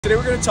Today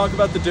we're going to talk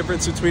about the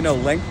difference between a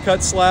length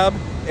cut slab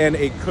and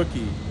a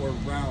cookie, or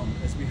round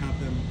as we have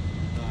them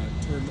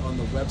termed on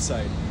the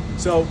website.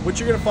 So what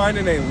you're going to find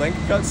in a length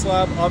cut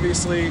slab,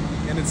 obviously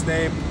in its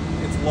name,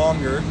 it's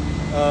longer.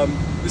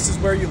 This is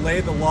where you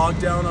lay the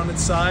log down on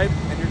its side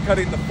and you're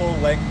cutting the full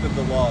length of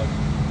the log.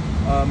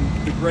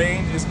 The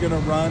grain is going to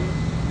run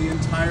the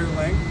entire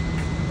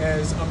length,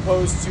 as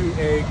opposed to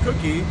a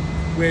cookie,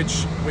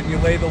 which when you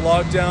lay the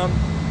log down,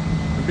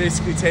 you're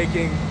basically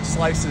taking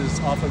slices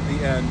off of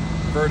the end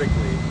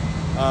vertically.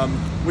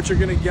 What you're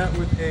going to get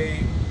with a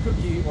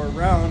cookie or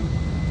round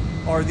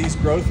are these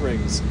growth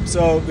rings.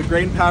 So the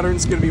grain pattern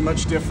is going to be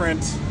much different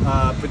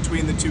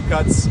between the two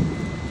cuts.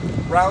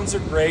 Rounds are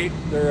great.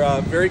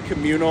 They're very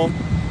communal.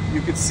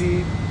 You can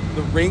see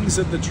the rings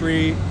of the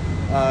tree.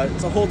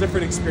 It's a whole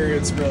different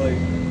experience, really.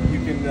 You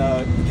can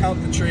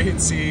count the tree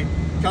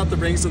and count the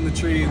rings on the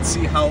tree and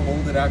see how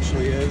old it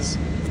actually is.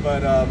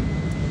 But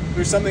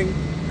there's something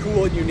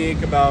cool and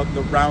unique about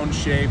the round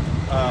shape,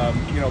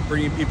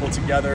 bringing people together.